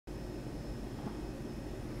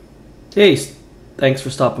Hey, thanks for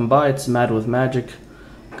stopping by. It's Mad with Magic.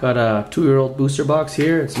 Got a 2-year-old booster box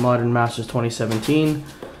here. It's Modern Masters 2017.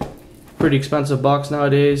 Pretty expensive box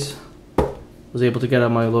nowadays. Was able to get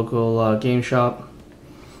at my local game shop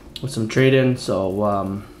with some trade-in. So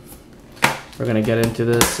we're gonna get into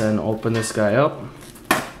this and open this guy up.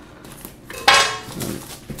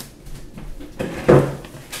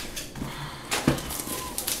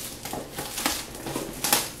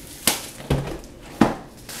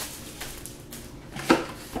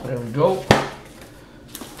 There we go.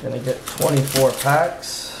 Gonna get 24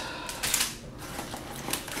 packs.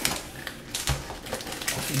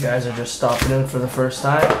 If you guys are just stopping in for the first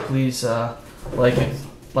time, please like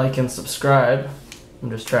and subscribe. I'm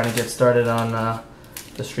just trying to get started on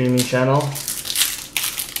the streaming channel.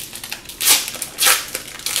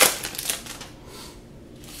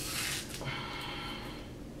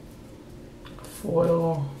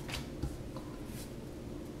 Foil.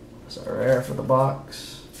 It's a rare for the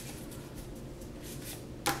box.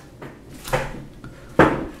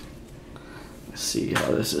 See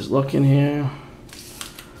how this is looking here.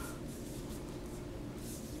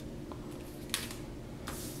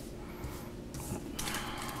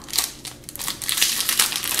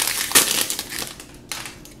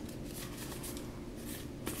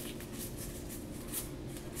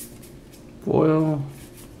 Foil.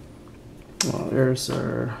 Well, there's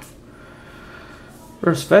our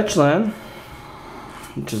first fetch land,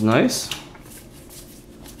 which is nice.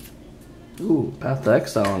 Ooh, Path to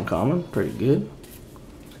Exile uncommon, pretty good.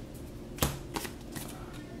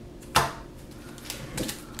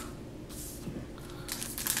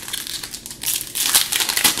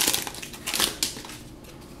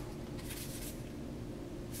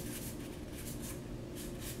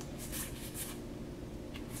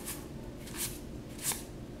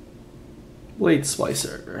 Blade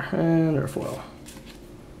Splicer and our foil.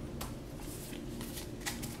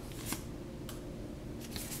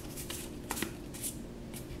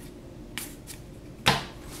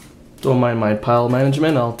 Don't mind my pile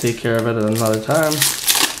management, I'll take care of it at another time.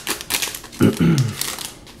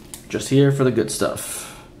 Just here for the good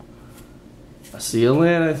stuff. A seal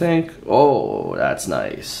in, I think. Oh, that's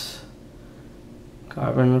nice.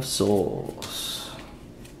 Cavern of Souls.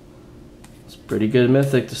 It's a pretty good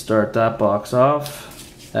mythic to start that box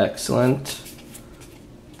off. Excellent.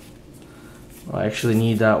 I actually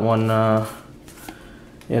need that one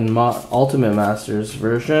in Ultimate Masters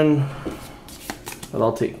version, but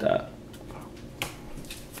I'll take that.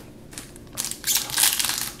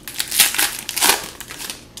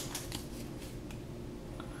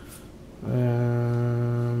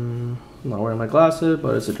 I'm not wearing my glasses,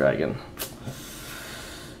 but it's a dragon.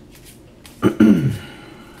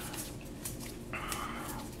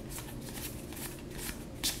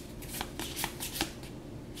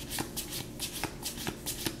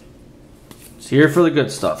 It's here for the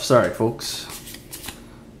good stuff. Sorry, folks.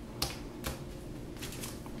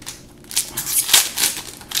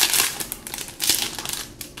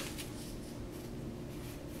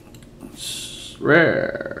 It's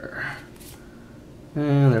rare.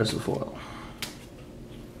 And there's the foil.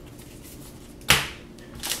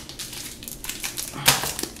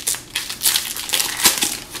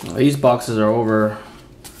 Well, these boxes are over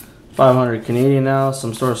 500 Canadian now.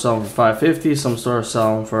 Some stores sell them for 550. Some stores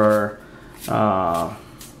sell them for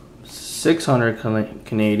 600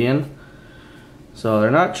 Canadian. So they're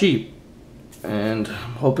not cheap. And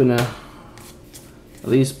I'm hoping to at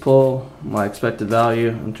least pull my expected value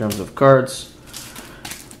in terms of cards.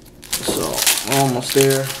 So almost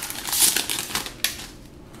there.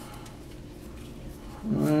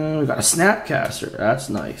 We got a Snapcaster. That's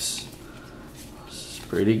nice. It's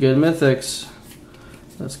pretty good mythics.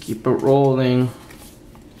 Let's keep it rolling.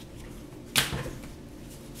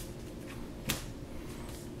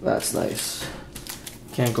 That's nice.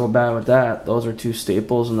 Can't go bad with that. Those are two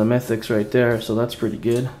staples in the mythics right there, so that's pretty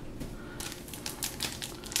good.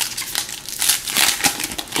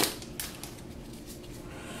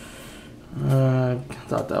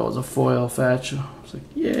 Thought that was a foil fetch. I was like,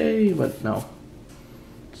 yay, but no.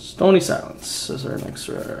 Stony Silence is our next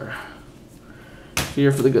rare.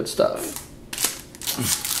 Here for the good stuff.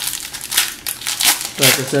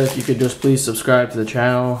 Like I said, if you could just please subscribe to the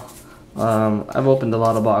channel. I've opened a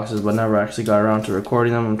lot of boxes, but never actually got around to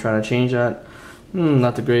recording them. I'm trying to change that.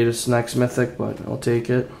 Not the greatest next mythic, but I'll take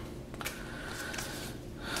it.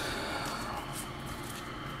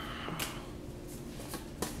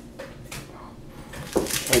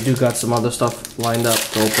 I do got some other stuff lined up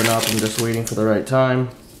to open up. I'm just waiting for the right time.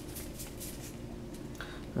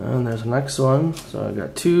 And there's the next one. So I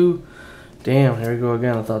got two. Damn, here we go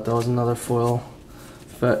again. I thought that was another foil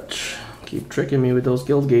fetch. Keep tricking me with those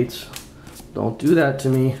guild gates. Don't do that to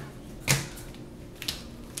me.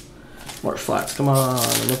 More flats, come on.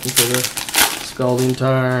 I'm looking for the Scalding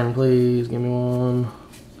Tarn, please. Give me one.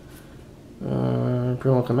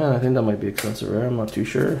 Primal Command, I think that might be expensive rare. I'm not too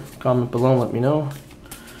sure. Comment below and let me know.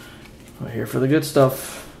 I'm here for the good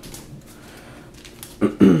stuff.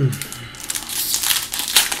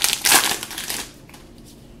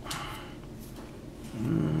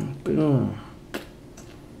 Boom.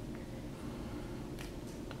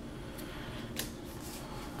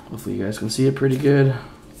 Hopefully you guys can see it pretty good.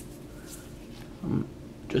 I'm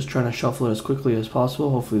just trying to shuffle it as quickly as possible.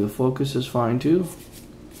 Hopefully the focus is fine too.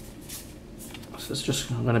 So it's just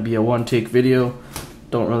going to be a one-take video.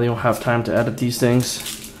 Don't really have time to edit these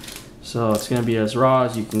things. So it's going to be as raw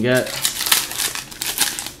as you can get.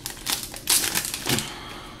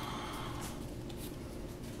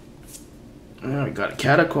 And we got a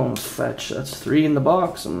Catacombs fetch. That's 3 in the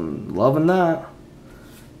box. I'm loving that.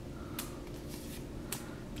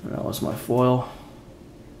 That was my foil.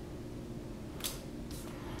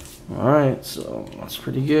 Alright, so that's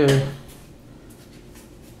pretty good.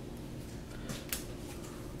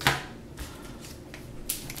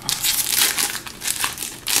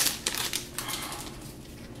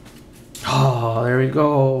 Oh, there we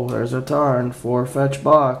go. There's a Tarn 4 fetch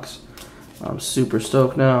box. I'm super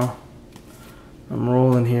stoked now. I'm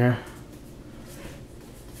rolling here.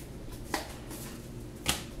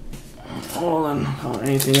 I'm rolling. Oh,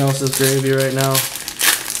 anything else is gravy right now.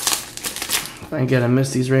 If I can get a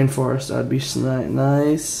Misty's Rainforest, that'd be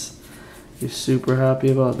nice. Be super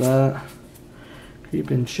happy about that.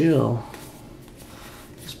 Creep and chill.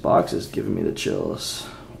 This box is giving me the chills.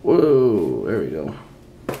 Whoa, there we go.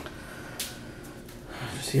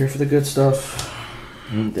 Just here for the good stuff.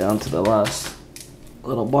 Down to the last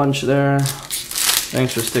little bunch there.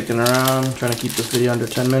 Thanks for sticking around. I'm trying to keep this video under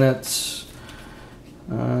 10 minutes.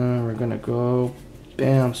 We're gonna go,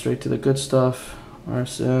 bam, straight to the good stuff.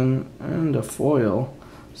 Arson and a foil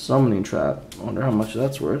summoning trap. I wonder how much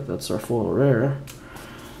that's worth. That's our foil rare.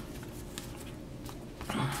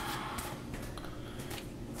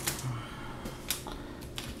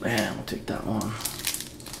 Bam, we'll take that one.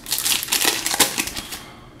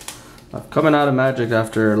 Coming out of Magic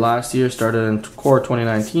after last year, started in Core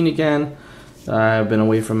 2019 again. I've been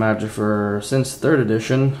away from Magic since 3rd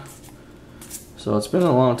edition, so it's been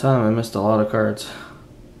a long time. I missed a lot of cards.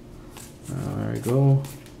 There we go.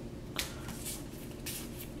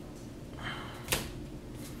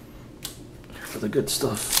 For the good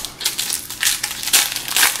stuff.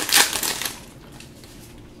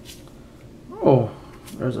 Oh,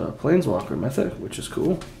 there's a Planeswalker Mythic, which is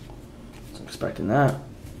cool. Wasn't expecting that.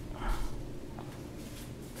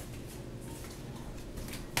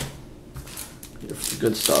 Here for the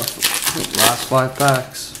good stuff. Last 5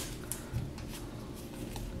 packs.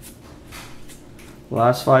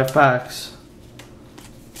 Last 5 packs.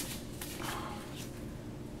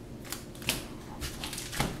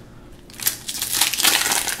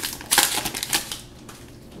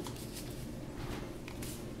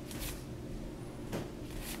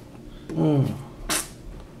 Boom.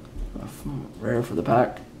 Rare for the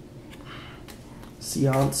pack.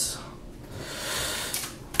 Seance.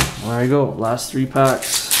 There you go. Last 3 packs.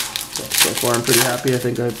 So far I'm pretty happy. I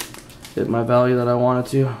think I hit my value that I wanted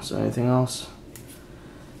to. So anything else?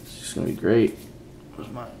 It's gonna be great. Where's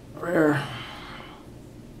my rare?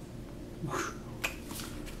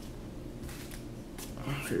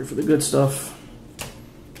 Here for the good stuff.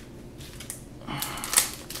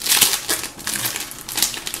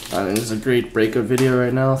 I think this is a great breakout video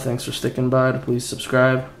right now. Thanks for sticking by. Please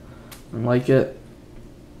subscribe and like it.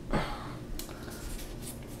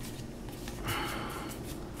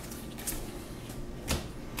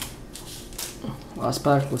 Last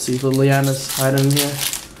pack. Let's see if Liliana's hiding in here.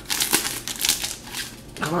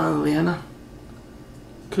 Come on, Liliana.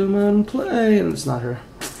 Come on and play. And it's not her.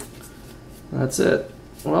 That's it.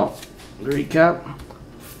 Well, recap.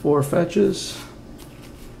 4 fetches.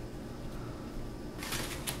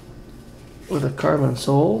 With a Carbon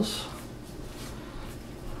Souls.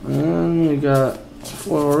 And we got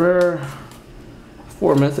 4 rare,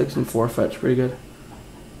 4 mythics, and 4 fetch. Pretty good.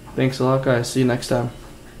 Thanks a lot, guys. See you next time.